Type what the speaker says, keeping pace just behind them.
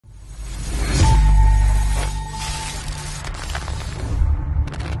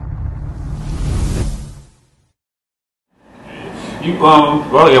You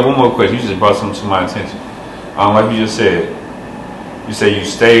well, yeah. One more question. You just brought something to my attention. Like you just said, you say you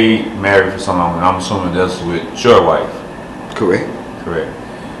stayed married for so long, and I'm assuming that's with your wife. Correct. Correct.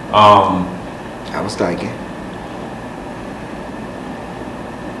 I was thinking.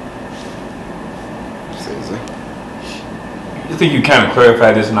 I think you kind of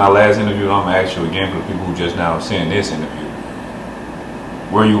clarified this in our last interview. I'm gonna ask you again for the people who just now seeing this interview.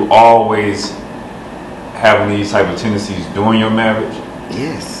 Were you always having these type of tendencies during your marriage?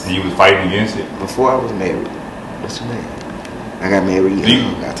 Yes. And you was fighting against it? Before I was married. What's your name? I got married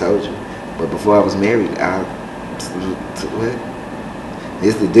young, I told you. But before I was married, what?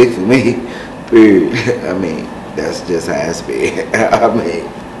 It's the dick for me. Period. I mean, that's just how it's been. I mean.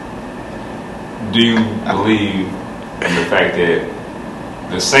 Do you believe in the fact that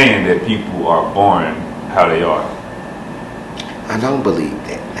the saying that people are born how they are? I don't believe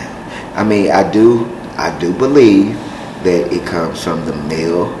that now. I mean, I do believe that it comes from the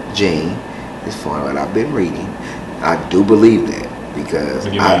male gene. It's from what I've been reading. I do believe that because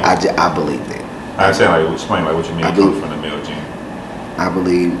I believe that. I understand, like, explain like what you mean it comes from the male gene. I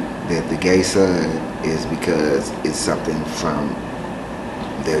believe that the gay son is because it's something from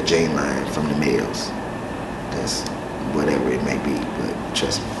their gene line from the males. That's whatever it may be, but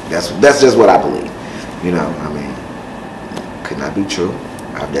trust me, that's just what I believe. You know, I mean, could not be true.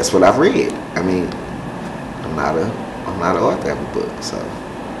 That's what I've read. I mean, I'm not an author of a book, so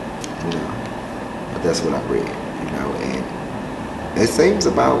you know, but that's what I've read. You know, and it seems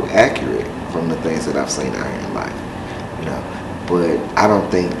about accurate from the things that I've seen out here in life. You know, but I don't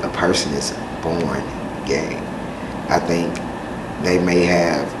think a person is born gay. I think they may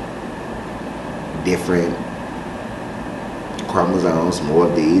have different chromosomes, more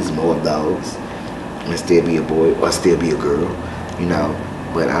of these, more of those, and still be a boy or still be a girl, you know,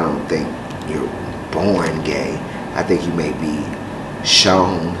 but I don't think you're born gay. I think you may be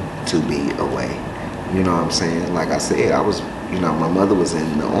shown to be a way. You know what I'm saying? Like I said, I was, you know, my mother was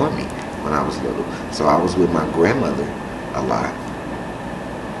in the army when I was little, so I was with my grandmother a lot,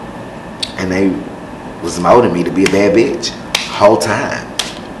 and they was molding me to be a bad bitch whole time,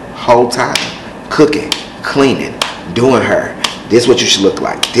 cooking, cleaning, doing her. This what you should look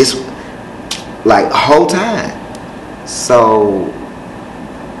like. This, like, whole time. So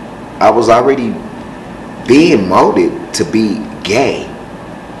I was already being molded to be gay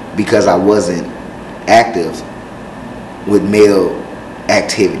because I wasn't active with male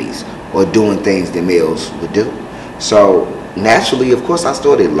activities or doing things that males would do. So naturally, of course, I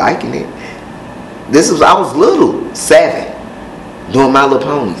started liking it. I was little, 7, doing My Little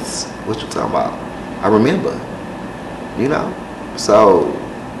Ponies. What you talking about? I remember, you know. So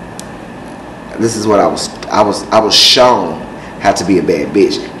this is what I was shown how to be a bad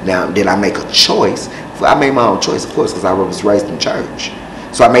bitch. Now, did I make a choice? I made my own choice, of course, because I was raised in church.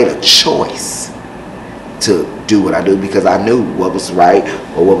 So I made a choice to do what I do because I knew what was right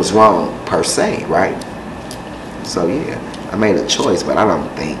or what was wrong per se, right? So yeah, I made a choice, but I don't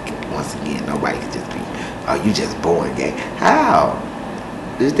think, once again, nobody could just be, oh, you just born gay. How?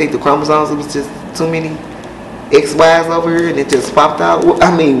 Do you think the chromosomes was just too many XYs over here and it just popped out?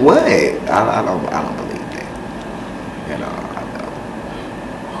 I mean, what? I don't believe that. You know, I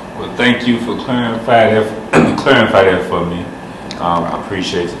don't. Well, thank you for clarifying that for me. I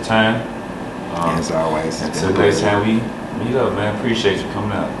appreciate your time. As always. Until next time we meet up, man. Appreciate you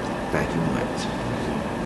coming out. Thank you much.